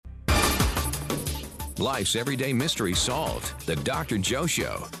Life's everyday mysteries solved. The Dr. Joe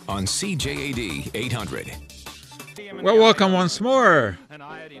Show on CJAD 800. Well, welcome once more.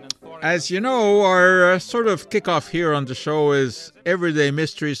 As you know, our sort of kickoff here on the show is Everyday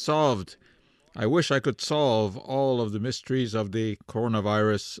Mysteries Solved. I wish I could solve all of the mysteries of the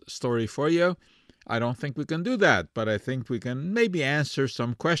coronavirus story for you. I don't think we can do that, but I think we can maybe answer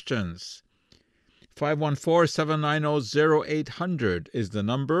some questions. 514-790-0800 is the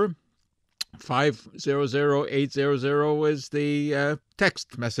number. 500-800 is the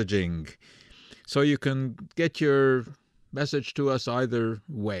text messaging. So you can get your message to us either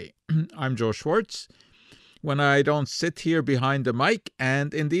way. I'm Joe Schwartz. When I don't sit here behind the mic,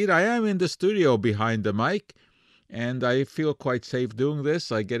 and indeed I am in the studio behind the mic, and I feel quite safe doing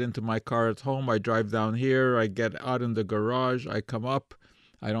this. I get into my car at home, I drive down here, I get out in the garage, I come up,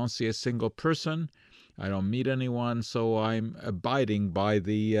 I don't see a single person, I don't meet anyone, so I'm abiding by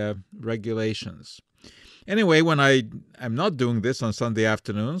the regulations. Anyway, when I am not doing this on Sunday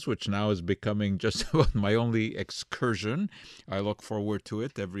afternoons, which now is becoming just about my only excursion, I look forward to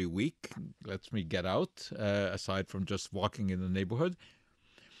it every week. It lets me get out, aside from just walking in the neighborhood.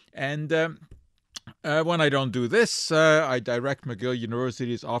 And when I don't do this, I direct McGill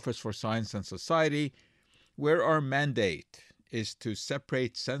University's Office for Science and Society, where our mandate is to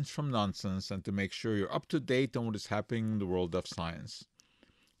separate sense from nonsense and to make sure you're up to date on what is happening in the world of science.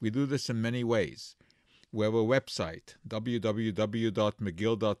 We do this in many ways. We have a website,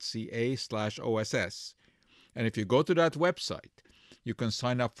 www.mcgill.ca/OSS. And if you go to that website, you can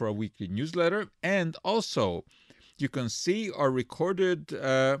sign up for a weekly newsletter, and also you can see our recorded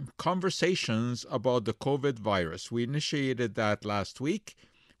conversations about the COVID virus. We initiated that last week.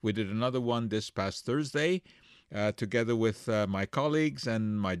 We did another one this past Thursday, together with my colleagues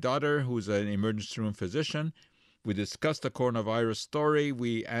and my daughter, who's an emergency room physician. We discuss the coronavirus story.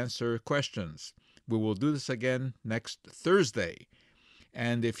 We answer questions. We will do this again next Thursday.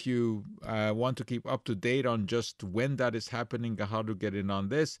 And if you want to keep up to date on just when that is happening and how to get in on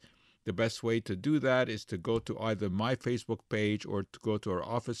this, the best way to do that is to go to either my Facebook page or to go to our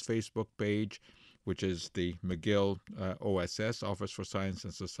office Facebook page, which is the McGill OSS, Office for Science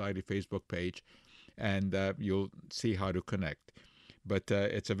and Society Facebook page, and you'll see how to connect. But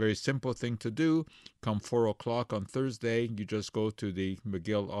it's a very simple thing to do. Come 4 o'clock on Thursday, you just go to the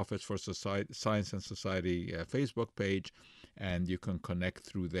McGill Office for Science and Society Facebook page, and you can connect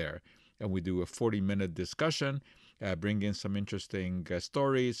through there. And we do a 40-minute discussion, bring in some interesting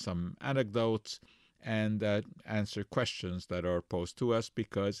stories, some anecdotes, and answer questions that are posed to us,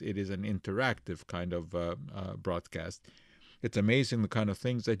 because it is an interactive kind of broadcast. It's amazing the kind of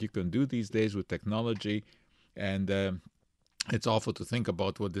things that you can do these days with technology, and it's awful to think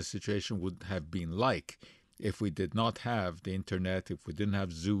about what the situation would have been like if we did not have the internet, if we didn't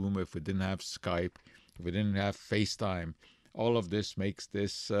have Zoom, if we didn't have Skype, if we didn't have FaceTime. All of this makes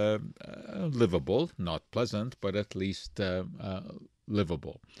this livable, not pleasant, but at least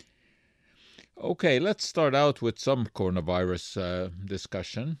livable. Okay, let's start out with some coronavirus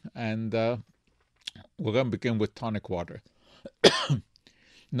discussion, and we're going to begin with tonic water.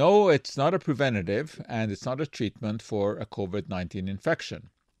 No, it's not a preventative, and it's not a treatment for a COVID-19 infection.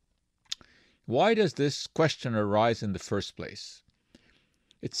 Why does this question arise in the first place?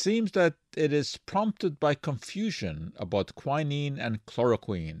 It seems that it is prompted by confusion about quinine and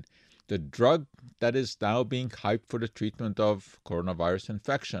chloroquine, the drug that is now being hyped for the treatment of coronavirus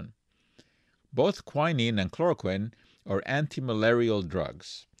infection. Both quinine and chloroquine are anti-malarial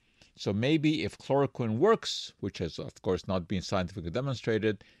drugs. So maybe if chloroquine works, which has of course not been scientifically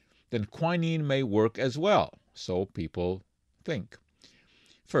demonstrated, then quinine may work as well, so people think.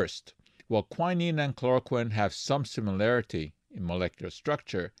 First, while quinine and chloroquine have some similarity in molecular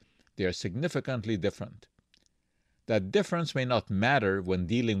structure, they are significantly different. That difference may not matter when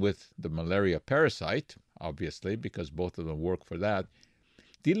dealing with the malaria parasite, obviously, because both of them work for that.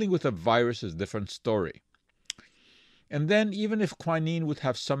 Dealing with a virus is a different story. And then, even if quinine would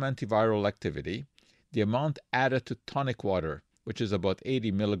have some antiviral activity, the amount added to tonic water, which is about 80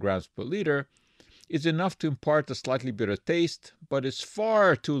 milligrams per liter, is enough to impart a slightly bitter taste, but is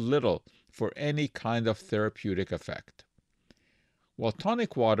far too little for any kind of therapeutic effect. While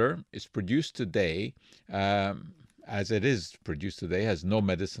tonic water is produced today, as it is produced today, has no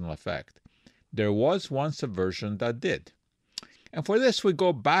medicinal effect, there was once a version that did. And for this, we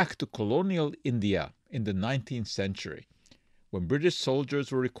go back to colonial India in the 19th century, when British soldiers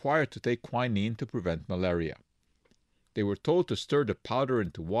were required to take quinine to prevent malaria. They were told to stir the powder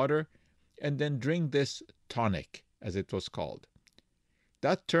into water and then drink this tonic, as it was called.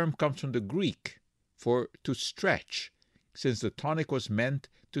 That term comes from the Greek for to stretch, since the tonic was meant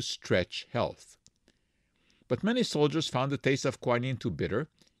to stretch health. but many soldiers found the taste of quinine too bitter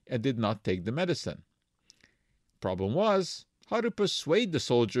and did not take the medicine. Problem was how to persuade the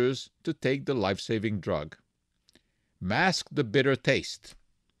soldiers to take the life-saving drug. Mask the bitter taste.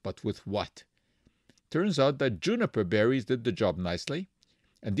 But with what? Turns out that juniper berries did the job nicely,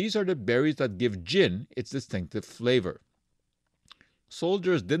 and these are the berries that give gin its distinctive flavor.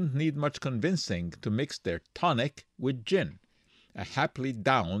 Soldiers didn't need much convincing to mix their tonic with gin, and happily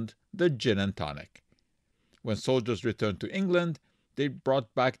downed the gin and tonic. When soldiers returned to England, they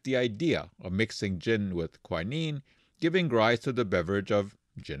brought back the idea of mixing gin with quinine, giving rise to the beverage of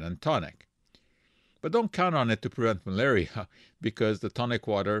gin and tonic. But don't count on it to prevent malaria, because the tonic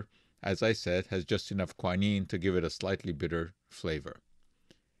water, as I said, has just enough quinine to give it a slightly bitter flavor.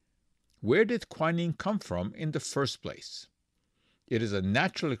 Where did quinine come from in the first place? It is a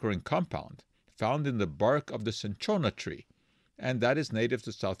naturally occurring compound found in the bark of the cinchona tree, and that is native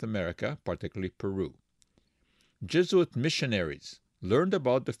to South America, particularly Peru. Jesuit missionaries learned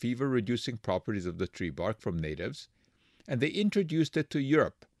about the fever-reducing properties of the tree bark from natives, and they introduced it to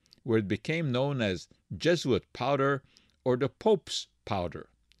Europe, where it became known as Jesuit powder or the Pope's powder.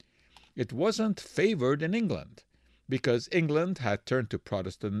 It wasn't favored in England, because England had turned to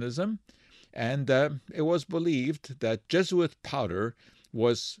Protestantism, and it was believed that Jesuit powder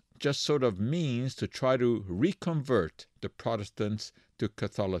was just sort of means to try to reconvert the Protestants to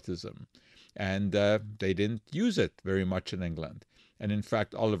Catholicism. And they didn't use it very much in England. And in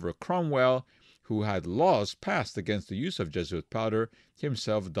fact, Oliver Cromwell, who had laws passed against the use of Jesuit powder,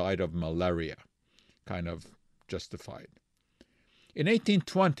 himself died of malaria. Kind of justified. In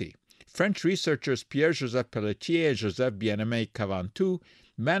 1820, French researchers Pierre-Joseph Pelletier and Joseph Bien-Aimé Caventou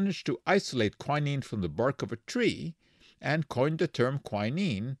managed to isolate quinine from the bark of a tree and coined the term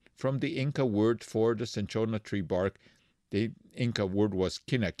quinine from the Inca word for the cinchona tree bark. The Inca word was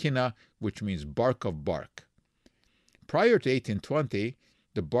quina, which means bark of bark. Prior to 1820,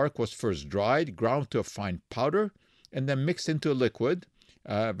 the bark was first dried, ground to a fine powder, and then mixed into a liquid,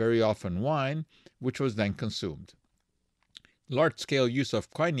 very often wine, which was then consumed. Large-scale use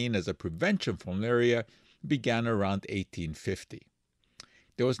of quinine as a prevention for malaria began around 1850.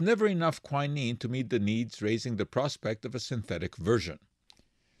 There was never enough quinine to meet the needs, raising the prospect of a synthetic version.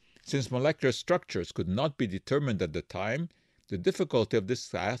 Since molecular structures could not be determined at the time, the difficulty of this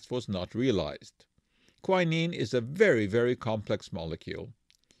task was not realized. Quinine is a very, very complex molecule.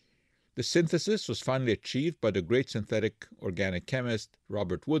 The synthesis was finally achieved by the great synthetic organic chemist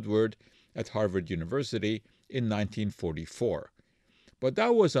Robert Woodward at Harvard University in 1944. But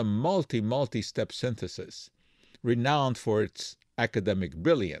that was a multi-step synthesis, renowned for its academic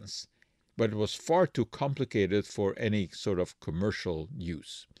brilliance, but it was far too complicated for any sort of commercial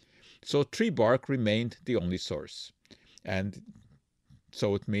use. So tree bark remained the only source, and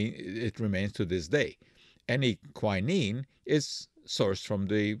so it remains to this day. Any quinine is sourced from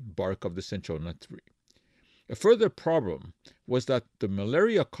the bark of the cinchona tree. A further problem was that the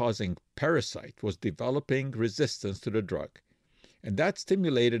malaria-causing parasite was developing resistance to the drug, and that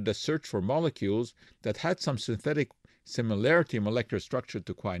stimulated a search for molecules that had some synthetic similarity in molecular structure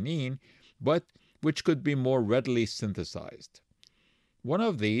to quinine, but which could be more readily synthesized. One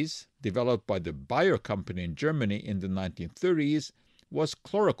of these, developed by the Bayer company in Germany in the 1930s, was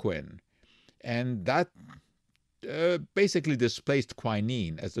chloroquine, and that basically displaced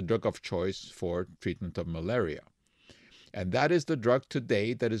quinine as the drug of choice for treatment of malaria. And that is the drug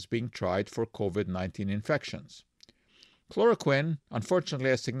today that is being tried for COVID-19 infections. Chloroquine,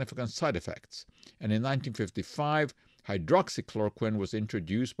 unfortunately, has significant side effects, and in 1955, hydroxychloroquine was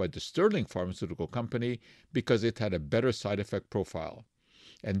introduced by the Sterling Pharmaceutical Company because it had a better side effect profile.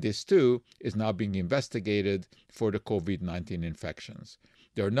 And this, too, is now being investigated for the COVID-19 infections.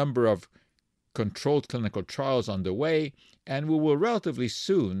 There are a number of controlled clinical trials underway, and we will relatively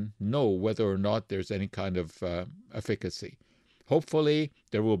soon know whether or not there's any kind of efficacy. Hopefully,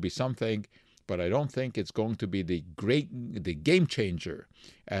 there will be something, but I don't think it's going to be the game changer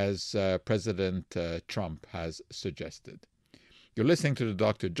as President Trump has suggested. You're listening to the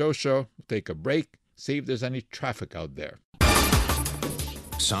Dr. Joe Show. We'll take a break, see if there's any traffic out there.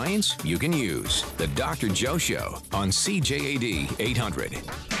 Science you can use. The Dr. Joe Show on CJAD 800.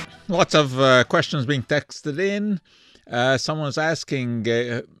 Lots of questions being texted in. Someone's asking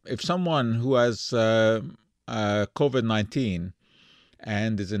if someone who has COVID-19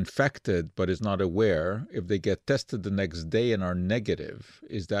 and is infected but is not aware, if they get tested the next day and are negative,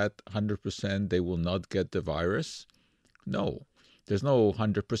 is that 100% they will not get the virus? No. There's no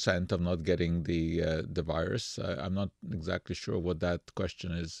 100% of not getting the virus. I'm not exactly sure what that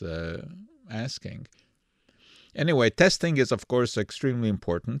question is asking. Anyway, testing is, of course, extremely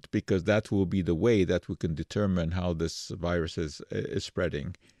important because that will be the way that we can determine how this virus is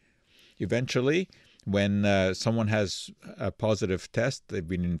spreading. Eventually, when someone has a positive test, they've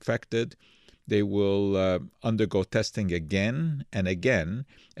been infected, they will undergo testing again and again.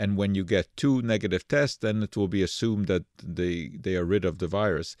 And when you get 2 negative tests, then it will be assumed that they are rid of the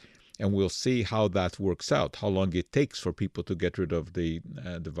virus. And we'll see how that works out, how long it takes for people to get rid of the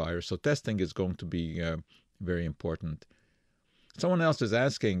virus. So testing is going to be very important. Someone else is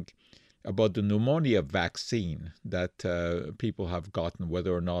asking about the pneumonia vaccine that people have gotten,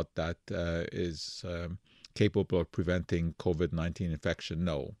 whether or not that is capable of preventing COVID-19 infection.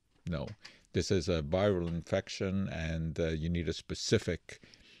 No. This is a viral infection, and you need a specific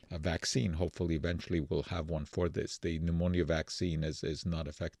vaccine. Hopefully, eventually, we'll have one for this. The pneumonia vaccine is not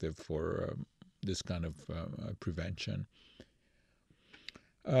effective for this kind of prevention.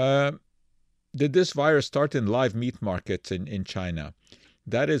 Did this virus start in live meat markets in China?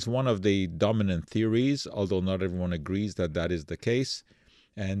 That is one of the dominant theories, although not everyone agrees that that is the case.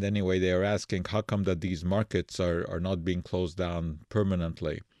 And anyway, they are asking how come that these markets are not being closed down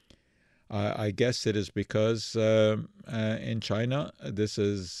permanently. I guess it is because in China, this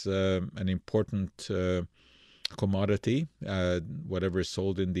is an important commodity, whatever is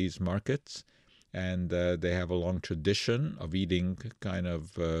sold in these markets. And they have a long tradition of eating kind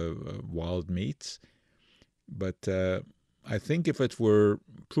of wild meats. But I think if it were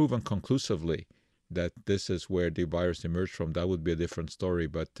proven conclusively that this is where the virus emerged from, that would be a different story.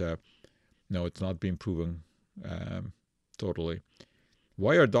 But no, it's not been proven totally.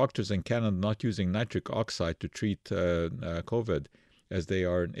 Why are doctors in Canada not using nitric oxide to treat COVID as they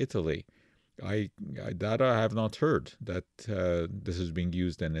are in Italy? I have not heard that this is being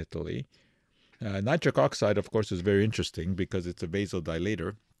used in Italy. Nitric oxide, of course, is very interesting because it's a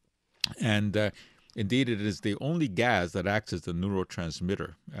vasodilator. And indeed, it is the only gas that acts as a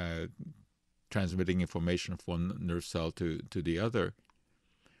neurotransmitter, transmitting information from one nerve cell to the other.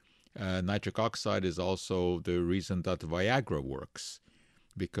 Nitric oxide is also the reason that Viagra works,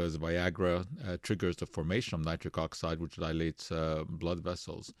 because Viagra triggers the formation of nitric oxide, which dilates blood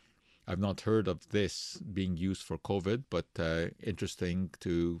vessels. I've not heard of this being used for COVID, but interesting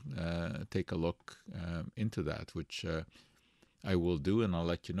to take a look into that, which I will do, and I'll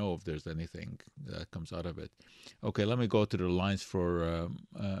let you know if there's anything that comes out of it. Okay, let me go to the lines for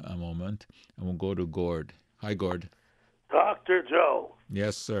a moment, and we'll go to Gord. Hi, Gord. Dr. Joe.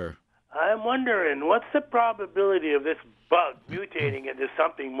 Yes, sir. I'm wondering, what's the probability of this bug mutating into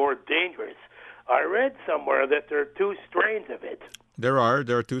something more dangerous? I read somewhere that there are 2 strains of it. There are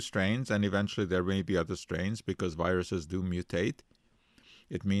 2 strains, and eventually there may be other strains because viruses do mutate.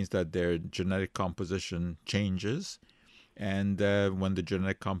 It means that their genetic composition changes, and when the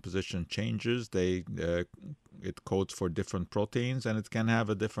genetic composition changes, it codes for different proteins, and it can have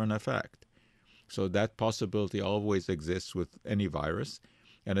a different effect. So that possibility always exists with any virus.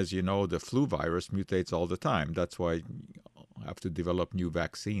 And as you know, the flu virus mutates all the time. That's why you have to develop new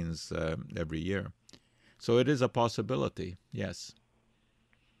vaccines every year. So it is a possibility, yes.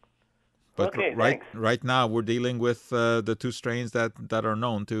 But okay, right now we're dealing with the 2 strains that are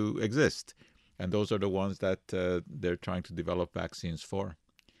known to exist. And those are the ones that they're trying to develop vaccines for.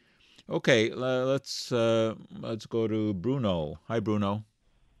 Okay, let's go to Bruno. Hi, Bruno.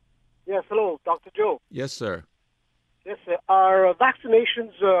 Yes, hello, Dr. Joe. Yes, sir. Yes, sir. Are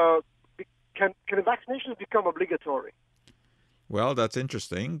vaccinations, can vaccinations become obligatory? Well, that's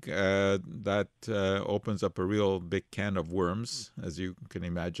interesting. That opens up a real big can of worms, as you can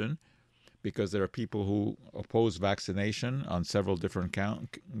imagine, because there are people who oppose vaccination on several different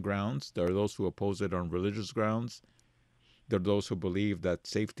grounds. There are those who oppose it on religious grounds. There are those who believe that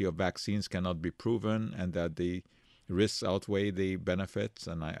safety of vaccines cannot be proven and that the risks outweigh the benefits,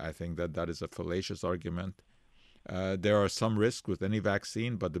 and I think that is a fallacious argument. There are some risks with any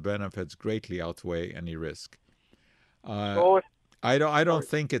vaccine, but the benefits greatly outweigh any risk. I don't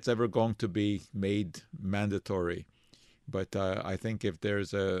think it's ever going to be made mandatory, but I think if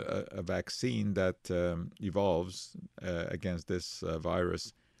there's a vaccine that evolves against this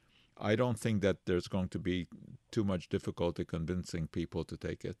virus, I don't think that there's going to be too much difficulty convincing people to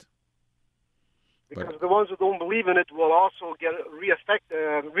take it. Because the ones who don't believe in it will also get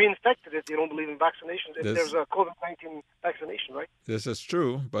reinfected if they don't believe in vaccinations, if there's a COVID-19 vaccination, right? This is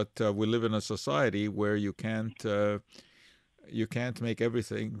true, but we live in a society where you can't make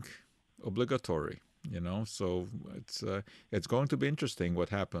everything obligatory, so it's going to be interesting what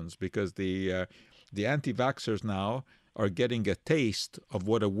happens, because the anti-vaxxers now are getting a taste of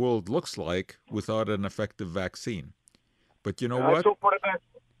what a world looks like without an effective vaccine. But you know what?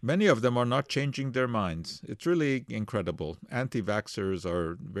 Many of them are not changing their minds. It's really incredible. Anti-vaxxers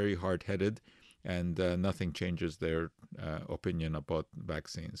are very hard-headed, and nothing changes their opinion about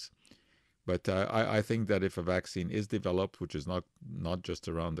vaccines. But I think that if a vaccine is developed, which is not just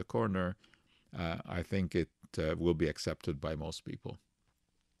around the corner, I think it will be accepted by most people.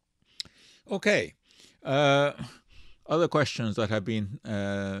 Okay. Other questions that have been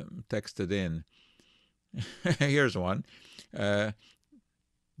texted in. Here's one.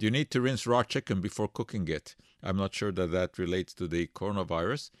 Do you need to rinse raw chicken before cooking it? I'm not sure that relates to the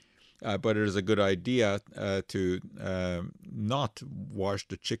coronavirus, but it is a good idea to not wash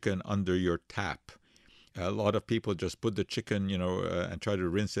the chicken under your tap. A lot of people just put the chicken, and try to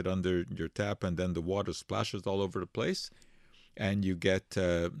rinse it under your tap, and then the water splashes all over the place, and you get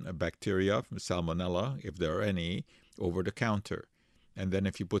bacteria, salmonella, if there are any, over the counter. And then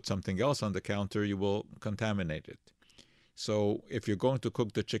if you put something else on the counter, you will contaminate it. So if you're going to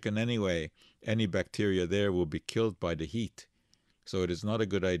cook the chicken anyway, any bacteria there will be killed by the heat. So it is not a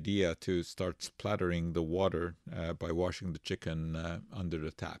good idea to start splattering the water by washing the chicken under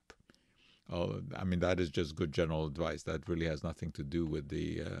the tap. That is just good general advice. That really has nothing to do with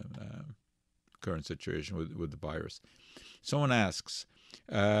the current situation with the virus. Someone asks,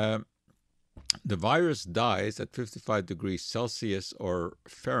 the virus dies at 55 degrees Celsius or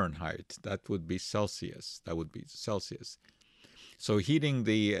Fahrenheit. That would be Celsius. So heating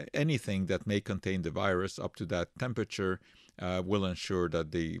anything that may contain the virus up to that temperature will ensure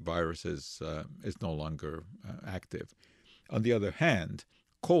that the virus is no longer active. On the other hand,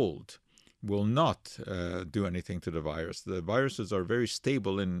 cold will not do anything to the virus. The viruses are very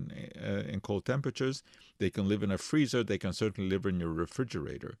stable in cold temperatures. They can live in a freezer. They can certainly live in your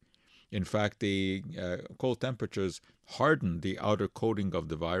refrigerator. In fact, the cold temperatures harden the outer coating of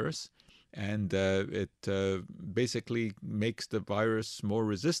the virus, and it basically makes the virus more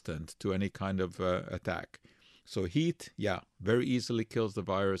resistant to any kind of attack. So heat, very easily kills the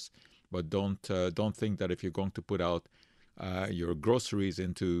virus, but don't think that if you're going to put out your groceries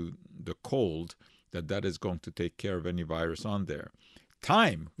into the cold, that is going to take care of any virus on there.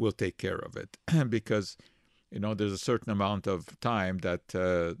 Time will take care of it because there's a certain amount of time that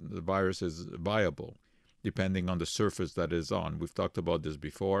the virus is viable, depending on the surface that is on. We've talked about this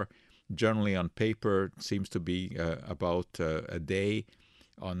before. Generally on paper, it seems to be about a day.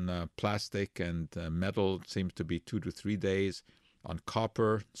 On plastic and metal, it seems to be 2 to 3 days. On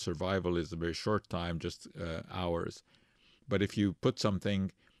copper, survival is a very short time, just hours. But if you put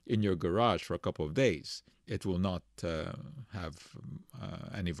something in your garage for a couple of days, it will not have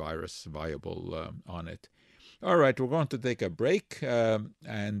any virus viable on it. All right, we're going to take a break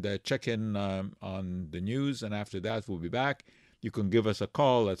and check in on the news, and after that we'll be back. You can give us a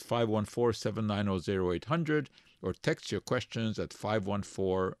call at 514-790-0800 or text your questions at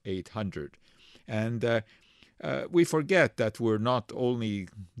 514-800. And we forget that we're not only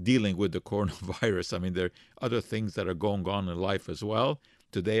dealing with the coronavirus. There are other things that are going on in life as well.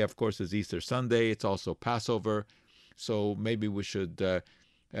 Today, of course, is Easter Sunday. It's also Passover. So maybe we should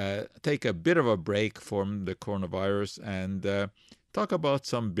take a bit of a break from the coronavirus and talk about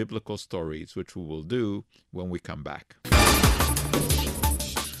some biblical stories, which we will do when we come back.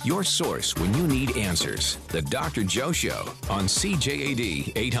 Your source when you need answers. The Dr. Joe Show on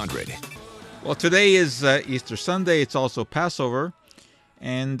CJAD 800. Well, today is Easter Sunday. It's also Passover.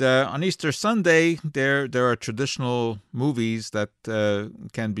 And on Easter Sunday, there are traditional movies that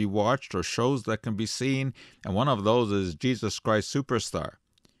can be watched or shows that can be seen. And one of those is Jesus Christ Superstar.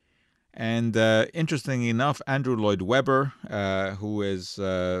 And interestingly enough, Andrew Lloyd Webber, who is,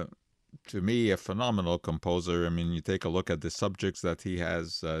 to me, a phenomenal composer. You take a look at the subjects that he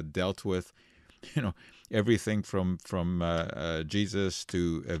has dealt with, everything from Jesus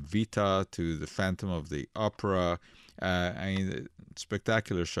to Evita to the Phantom of the Opera,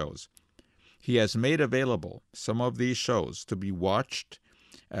 spectacular shows. He has made available some of these shows to be watched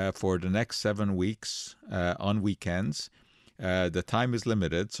for the next 7 weeks on weekends. The time is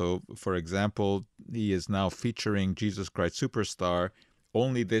limited. So, for example, he is now featuring Jesus Christ Superstar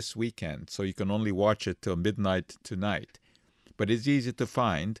only this weekend. So you can only watch it till midnight tonight. But it's easy to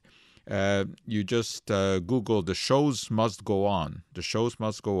find. You just Google "The Shows Must Go On." The Shows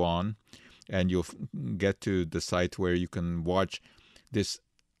Must Go On. And you'll get to the site where you can watch this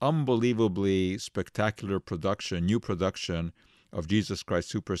unbelievably spectacular new production of Jesus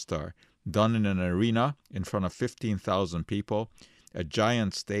Christ Superstar, done in an arena in front of 15,000 people, a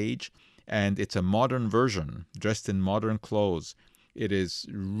giant stage, and it's a modern version, dressed in modern clothes. It is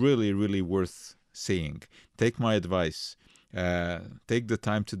really, really worth seeing. Take my advice. Take the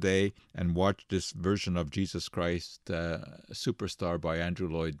time today and watch this version of Jesus Christ Superstar by Andrew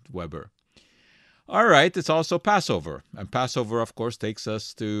Lloyd Webber. All right, it's also Passover. And Passover, of course, takes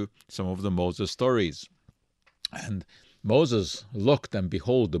us to some of the Moses stories. And Moses looked, and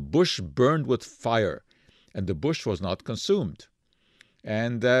behold, the bush burned with fire, and the bush was not consumed.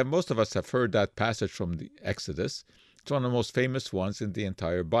 And most of us have heard that passage from the Exodus. It's one of the most famous ones in the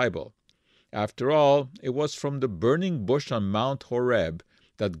entire Bible. After all, it was from the burning bush on Mount Horeb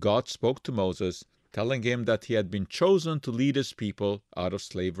that God spoke to Moses, telling him that he had been chosen to lead his people out of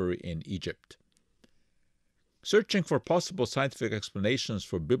slavery in Egypt. Searching for possible scientific explanations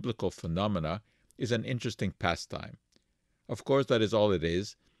for biblical phenomena is an interesting pastime. Of course, that is all it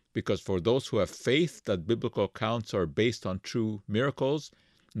is, because for those who have faith that biblical accounts are based on true miracles,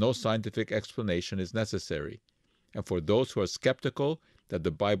 no scientific explanation is necessary. And for those who are skeptical that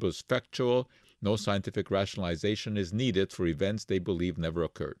the Bible is factual, no scientific rationalization is needed for events they believe never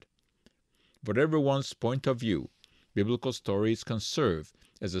occurred. Whatever one's point of view, biblical stories can serve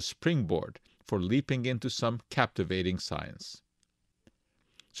as a springboard for leaping into some captivating science.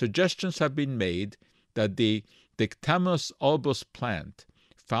 Suggestions have been made that the Dictamus albus plant,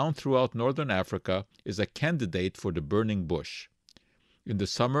 found throughout northern Africa, is a candidate for the burning bush. In the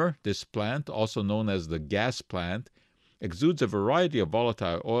summer, this plant, also known as the gas plant, exudes a variety of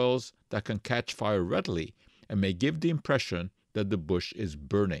volatile oils that can catch fire readily and may give the impression that the bush is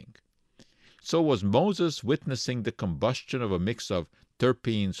burning. So was Moses witnessing the combustion of a mix of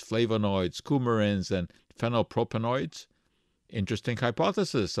terpenes, flavonoids, coumarins, and phenylpropanoids? Interesting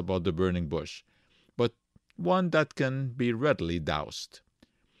hypothesis about the burning bush, but one that can be readily doused.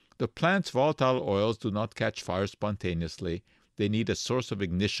 The plant's volatile oils do not catch fire spontaneously. They need a source of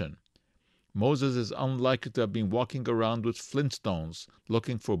ignition. Moses is unlikely to have been walking around with flintstones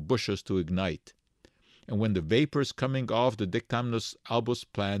looking for bushes to ignite. And when the vapors coming off the Dictamus albus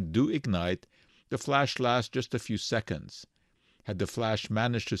plant do ignite, the flash lasts just a few seconds. Had the flash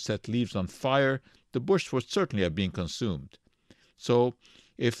managed to set leaves on fire, the bush would certainly have been consumed. So,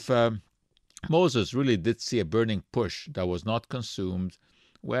 if Moses really did see a burning bush that was not consumed,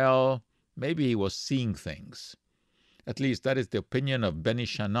 well, maybe he was seeing things. At least that is the opinion of Benny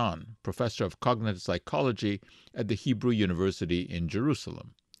Shannon, professor of cognitive psychology at the Hebrew University in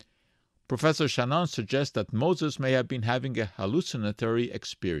Jerusalem. Professor Shannon suggests that Moses may have been having a hallucinatory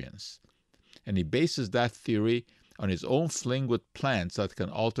experience, and he bases that theory on his own fling with plants that can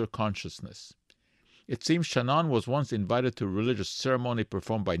alter consciousness. It seems Shannon was once invited to a religious ceremony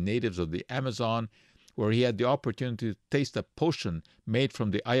performed by natives of the Amazon, where he had the opportunity to taste a potion made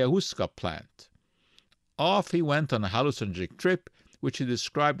from the ayahuasca plant. Off he went on a hallucinogenic trip, which he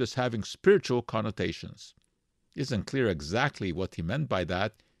described as having spiritual connotations. It isn't clear exactly what he meant by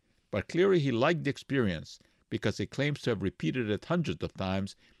that, but clearly he liked the experience, because he claims to have repeated it hundreds of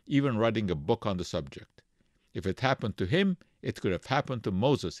times, even writing a book on the subject. If it happened to him, it could have happened to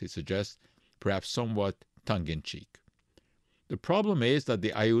Moses, he suggests, perhaps somewhat tongue-in-cheek. The problem is that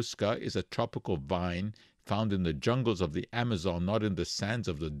the ayahuasca is a tropical vine found in the jungles of the Amazon, not in the sands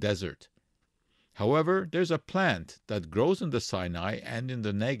of the desert. However, there's a plant that grows in the Sinai and in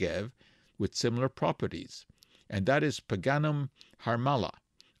the Negev with similar properties, and that is Paganum harmala,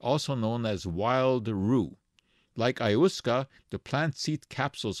 also known as wild rue. Like ayahuasca, the plant seed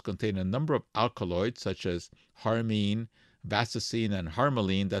capsules contain a number of alkaloids such as harmine, vasicine, and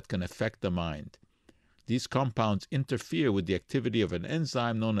harmaline that can affect the mind. These compounds interfere with the activity of an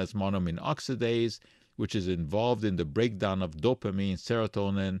enzyme known as monoamine oxidase, which is involved in the breakdown of dopamine,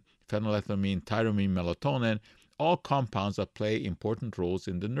 serotonin, phenylethylamine, tyramine, melatonin, all compounds that play important roles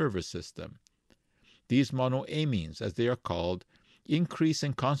in the nervous system. These monoamines, as they are called, increase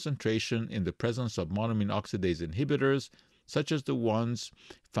in concentration in the presence of monoamine oxidase inhibitors, such as the ones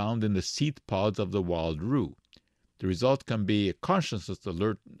found in the seed pods of the wild rue. The result can be a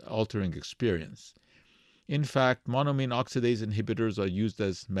consciousness-altering experience. In fact, monoamine oxidase inhibitors are used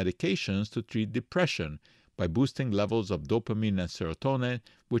as medications to treat depression by boosting levels of dopamine and serotonin,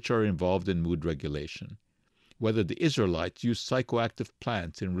 which are involved in mood regulation. Whether the Israelites used psychoactive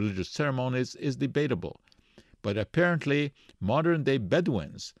plants in religious ceremonies is debatable, but apparently modern-day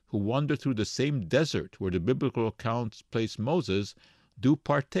Bedouins who wander through the same desert where the biblical accounts place Moses do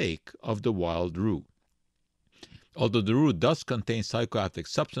partake of the wild rue. Although the rue does contain psychoactive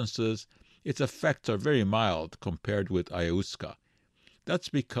substances, its effects are very mild compared with ayahuasca. That's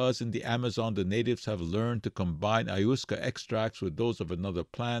because in the Amazon the natives have learned to combine ayahuasca extracts with those of another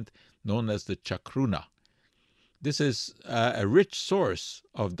plant known as the chacruna. This is a rich source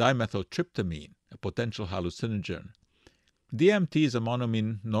of dimethyltryptamine, a potential hallucinogen. DMT is a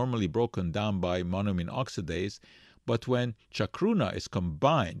monoamine normally broken down by monoamine oxidase, but when chacruna is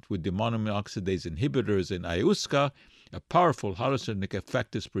combined with the monoamine oxidase inhibitors in ayahuasca, a powerful hallucinogenic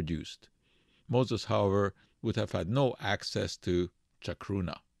effect is produced. Moses, however, would have had no access to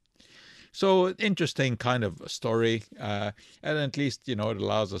chacruna. So interesting kind of story, and at least, it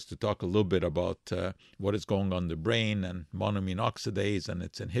allows us to talk a little bit about what is going on in the brain and monoamine oxidase and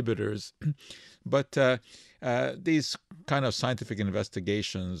its inhibitors. But these kind of scientific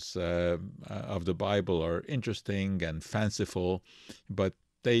investigations of the Bible are interesting and fanciful, but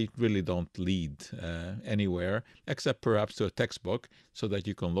they really don't lead anywhere, except perhaps to a textbook so that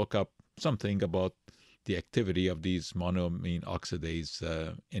you can look up something about the activity of these monoamine oxidase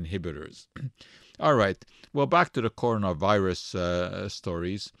inhibitors. All right. Well, back to the coronavirus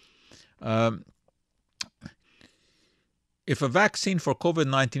stories. If a vaccine for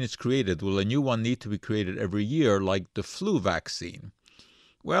COVID-19 is created, will a new one need to be created every year like the flu vaccine?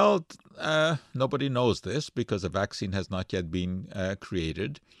 Well, nobody knows this because a vaccine has not yet been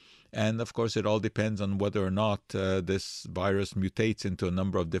created. And of course, it all depends on whether or not this virus mutates into a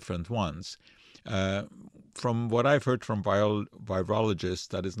number of different ones. From what I've heard from virologists,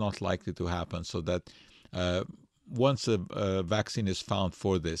 that is not likely to happen, so that once a vaccine is found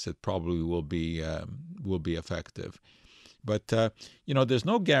for this, it probably will be effective. But there's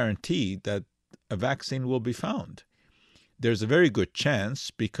no guarantee that a vaccine will be found. There's a very good chance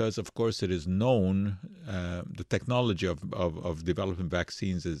because, of course, it is known, the technology of developing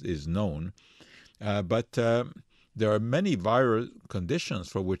vaccines is known, but there are many viral conditions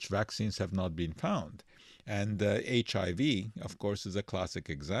for which vaccines have not been found. And HIV, of course, is a classic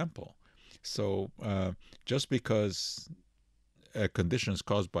example. So just because a condition is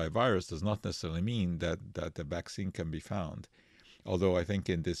caused by a virus does not necessarily mean that a vaccine can be found. Although I think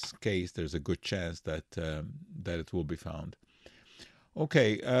in this case, there's a good chance that it will be found.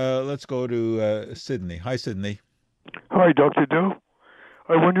 Okay, let's go to Sydney. Hi, Sydney. Hi, Dr. Doe.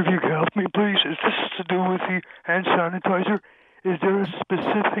 I wonder if you could help me, please. Is this to do with the hand sanitizer? Is there a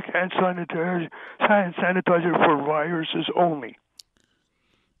specific hand sanitizer for viruses only?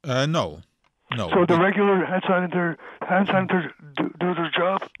 No. So the regular hand sanitizers do their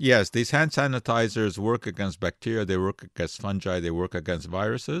job? Yes, these hand sanitizers work against bacteria, they work against fungi, they work against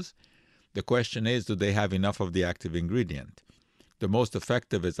viruses. The question is, do they have enough of the active ingredient? The most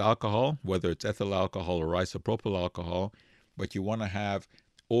effective is alcohol, whether it's ethyl alcohol or isopropyl alcohol, but you want to have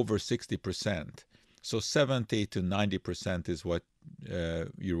over 60%. So 70 to 90% is what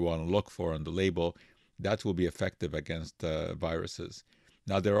you want to look for on the label. That will be effective against viruses.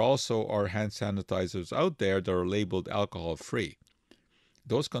 Now, there also are hand sanitizers out there that are labeled alcohol-free.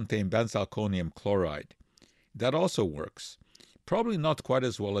 Those contain benzalkonium chloride. That also works. Probably not quite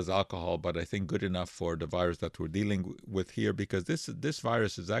as well as alcohol, but I think good enough for the virus that we're dealing with here, because this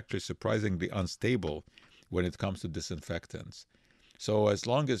virus is actually surprisingly unstable when it comes to disinfectants. So as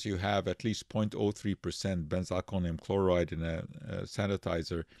long as you have at least 0.03% benzalkonium chloride in a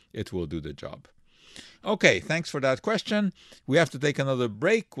sanitizer, it will do the job. Okay, thanks for that question. We have to take another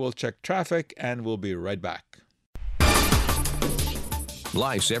break. We'll check traffic, and we'll be right back.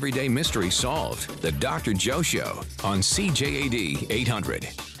 Life's everyday mystery solved. The Dr. Joe Show on CJAD 800.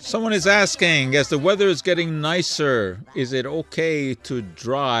 Someone is asking, as the weather is getting nicer, is it okay to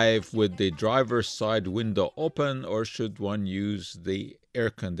drive with the driver's side window open, or should one use the air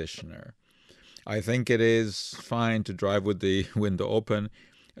conditioner? I think it is fine to drive with the window open.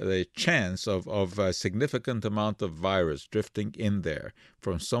 The chance of a significant amount of virus drifting in there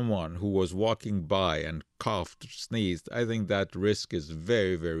from someone who was walking by and coughed, sneezed, I think that risk is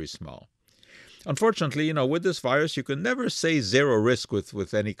very, very small. Unfortunately, with this virus, you can never say zero risk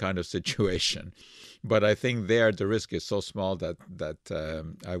with any kind of situation. But I think the risk is so small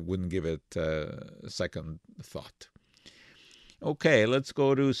that I wouldn't give it a second thought. Okay, let's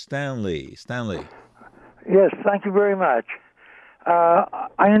go to Stanley. Stanley. Yes, thank you very much. I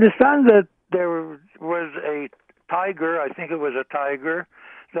understand that there was a tiger, I think it was a tiger,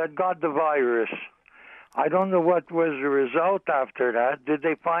 that got the virus. I don't know what was the result after that. Did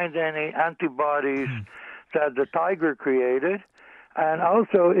they find any antibodies that the tiger created? And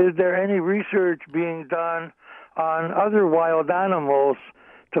also, is there any research being done on other wild animals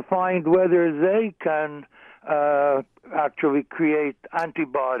to find whether they can actually create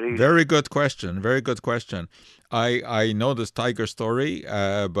antibodies? Very good question. Very good question. I know this tiger story,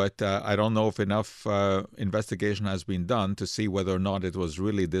 but I don't know if enough investigation has been done to see whether or not it was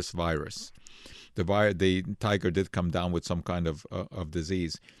really this virus. The tiger did come down with some kind of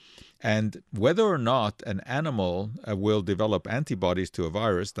disease. And whether or not an animal will develop antibodies to a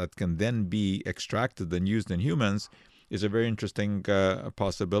virus that can then be extracted and used in humans is a very interesting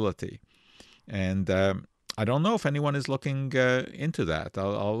possibility. And I don't know if anyone is looking into that.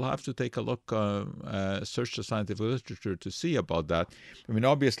 I'll have to take a look, search the scientific literature to see about that. I mean,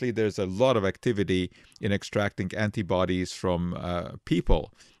 obviously, there's a lot of activity in extracting antibodies from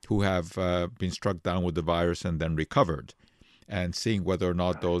people who have been struck down with the virus and then recovered, and seeing whether or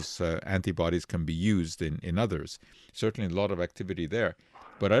not those antibodies can be used in others. Certainly a lot of activity there.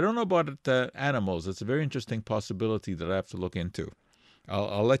 But I don't know about animals. It's a very interesting possibility that I have to look into.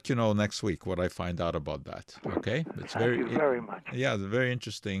 I'll let you know next week what I find out about that. Okay? It's Thank you very much. Yeah, it's a very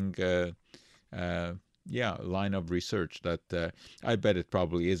interesting line of research that I bet it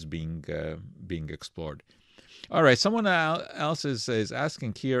probably is being explored. All right, someone else is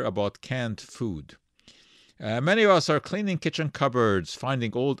asking here about canned food. Many of us are cleaning kitchen cupboards,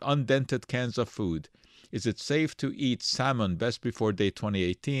 finding old undented cans of food. Is it safe to eat salmon best before day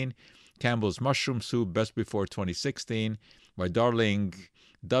 2018? Campbell's mushroom soup best before 2016? My darling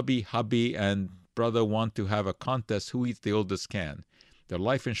Dubby, hubby, and brother want to have a contest who eats the oldest can. Their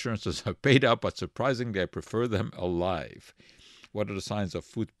life insurances are paid up, but surprisingly I prefer them alive. What are the signs of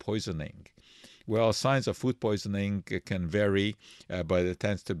food poisoning? Well, signs of food poisoning can vary, but it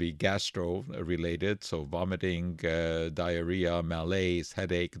tends to be gastro-related, so vomiting, diarrhea, malaise,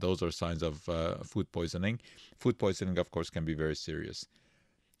 headache, those are signs of food poisoning. Food poisoning, of course, can be very serious.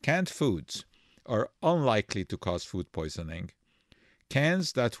 Canned foods are unlikely to cause food poisoning.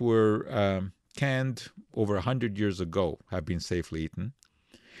 Cans that were canned over 100 years ago have been safely eaten.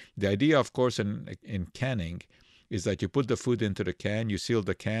 The idea, of course, in canning is that you put the food into the can, you seal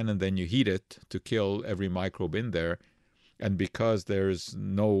the can, and then you heat it to kill every microbe in there. And because there's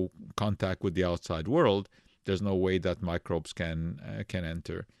no contact with the outside world, there's no way that microbes can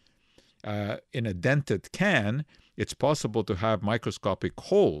enter. In a dented can, it's possible to have microscopic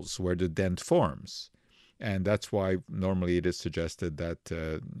holes where the dent forms. And that's why normally it is suggested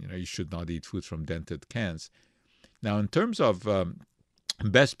that you should not eat food from dented cans. Now, in terms of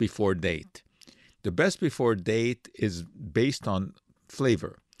best before date, the best before date is based on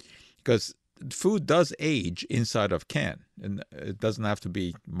flavor, because food does age inside of can, and it doesn't have to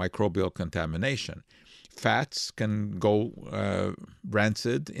be microbial contamination. Fats can go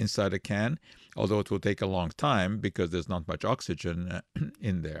rancid inside a can, although it will take a long time because there's not much oxygen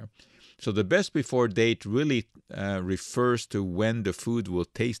in there. So the best before date really refers to when the food will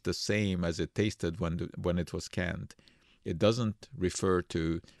taste the same as it tasted when it was canned. It doesn't refer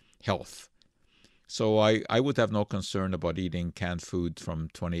to health. So I would have no concern about eating canned food from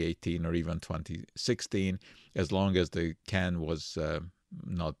 2018 or even 2016 as long as the can was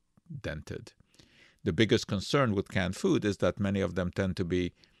not dented. The biggest concern with canned food is that many of them tend to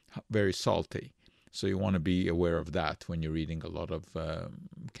be very salty. So you want to be aware of that when you're eating a lot of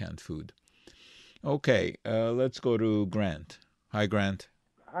canned food. Okay, let's go to Grant. Hi, Grant.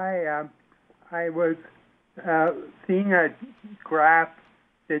 Hi, I was seeing a graph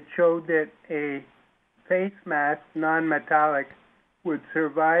that showed that a face mask, non-metallic, would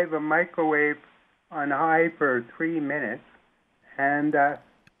survive a microwave on high for 3 minutes, and the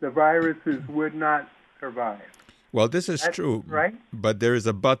viruses would not survive. Well, this is true, right? But there is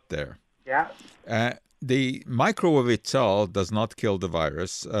a but there. Yeah. The microwave itself does not kill the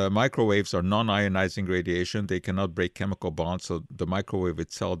virus. Microwaves are non-ionizing radiation. They cannot break chemical bonds, so the microwave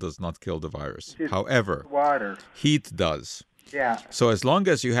itself does not kill the virus. However, water. Heat does. Yeah. So as long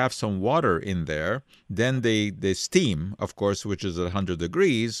as you have some water in there, then the steam, of course, which is at 100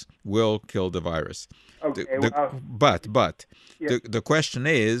 degrees, will kill the virus. Okay. But yeah. the question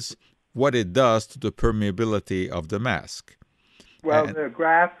is what it does to the permeability of the mask. Well, the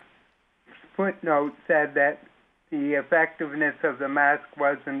graph footnote said that the effectiveness of the mask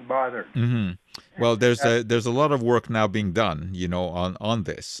wasn't bothered. Mm-hmm. Well, there's a lot of work now being done, on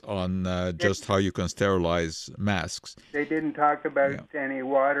this, on just how you can sterilize masks. They didn't talk about any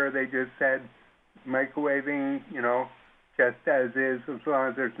water. They just said microwaving, just as is, as long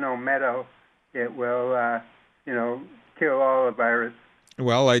as there's no metal, it will, kill all the virus.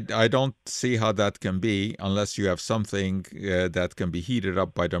 Well, I don't see how that can be unless you have something that can be heated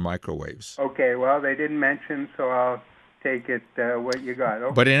up by the microwaves. Okay, well, they didn't mention, so I'll take it what you got.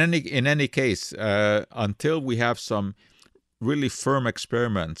 Okay. But in any case, until we have some really firm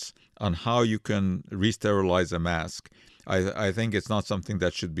experiments on how you can re-sterilize a mask, I think it's not something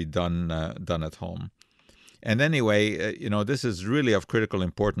that should be done at home. And anyway, this is really of critical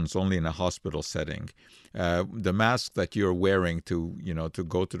importance only in a hospital setting. The mask that you're wearing to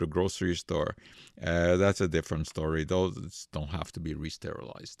go to the grocery store, that's a different story. Those don't have to be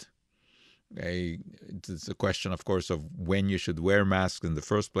re-sterilized. it's a question, of course, of when you should wear masks in the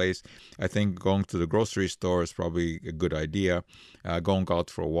first place. I think going to the grocery store is probably a good idea. Going out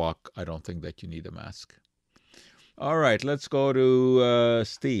for a walk, I don't think that you need a mask. All right, let's go to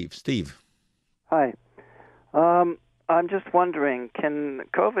Steve. Steve. Hi. I'm just wondering, can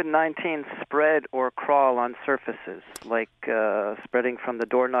COVID-19 spread or crawl on surfaces, like spreading from the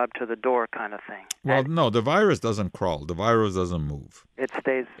doorknob to the door kind of thing? Well, no, the virus doesn't crawl. The virus doesn't move. It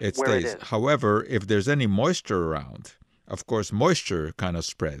stays where it is. However, if there's any moisture around, of course, moisture kind of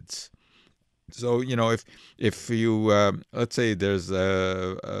spreads. So, if you, let's say there's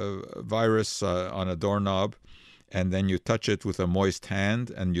a virus on a doorknob, and then you touch it with a moist hand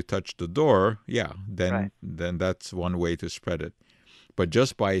and you touch the door, then that's one way to spread it. But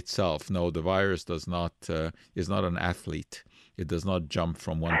just by itself, no, the virus is not an athlete. It does not jump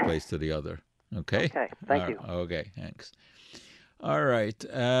from one place to the other. Okay? Okay, thank you. Okay, thanks. All right.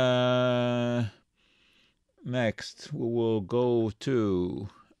 Next, we will go to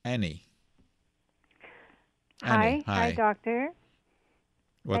Annie. Annie, Hi, Doctor.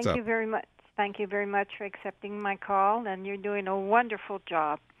 What's up? Thank you very much. Thank you very much for accepting my call, and you're doing a wonderful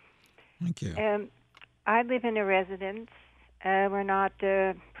job. Thank you. I live in a residence. We're not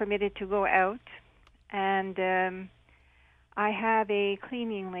permitted to go out, and I have a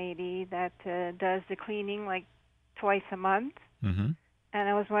cleaning lady that does the cleaning like twice a month. Mm-hmm. And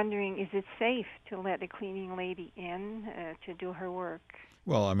I was wondering, is it safe to let a cleaning lady in to do her work?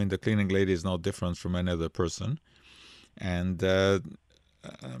 Well, I mean, the cleaning lady is no different from any other person, and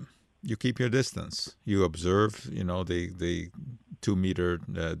you keep your distance. You observe, the 2-meter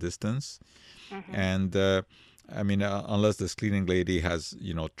distance. Mm-hmm. And, unless this cleaning lady has,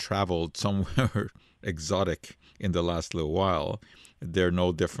 traveled somewhere exotic in the last little while, they're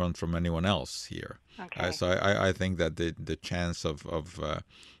no different from anyone else here. Okay. So I think that the chance of a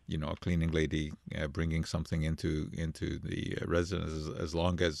cleaning lady bringing something into the residence, as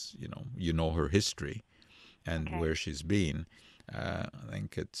long as, you know her history and where she's been, I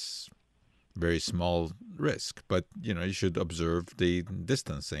think it's very small risk, but you should observe the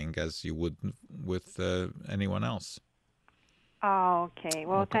distancing as you would with anyone else. Oh, okay.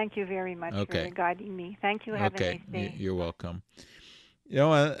 Well, thank you very much for guiding me. Thank you. Have a nice day. You're welcome.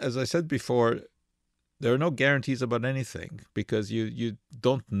 As I said before, there are no guarantees about anything because you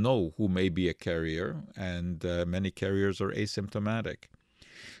don't know who may be a carrier, and many carriers are asymptomatic.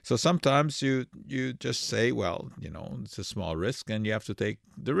 So sometimes you just say, well, it's a small risk and you have to take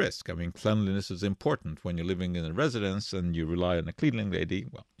the risk. I mean, cleanliness is important when you're living in a residence and you rely on a cleaning lady.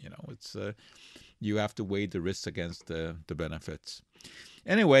 Well, it's you have to weigh the risks against the benefits.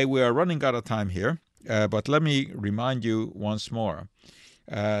 Anyway, we are running out of time here, but let me remind you once more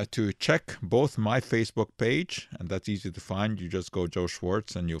to check both my Facebook page, and that's easy to find. You just go Joe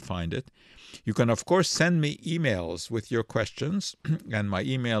Schwartz and you'll find it. You can, of course, send me emails with your questions, and my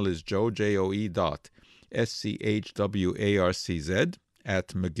email is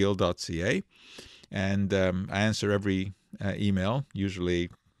joe.schwarz@mcgill.ca, and I answer every email, usually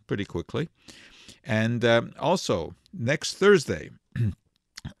pretty quickly. And also, next Thursday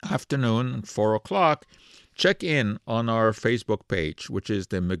afternoon, 4 o'clock, check in on our Facebook page, which is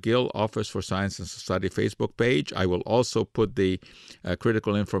the McGill Office for Science and Society Facebook page. I will also put the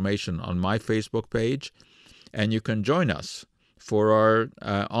critical information on my Facebook page. And you can join us for our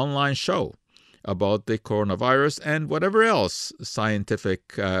online show about the coronavirus and whatever else scientific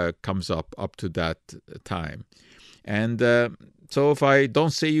comes up to that time. And so if I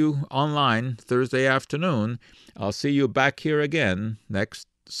don't see you online Thursday afternoon, I'll see you back here again next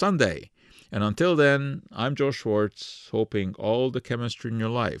Sunday. And until then, I'm Joe Schwartz, hoping all the chemistry in your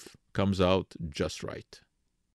life comes out just right.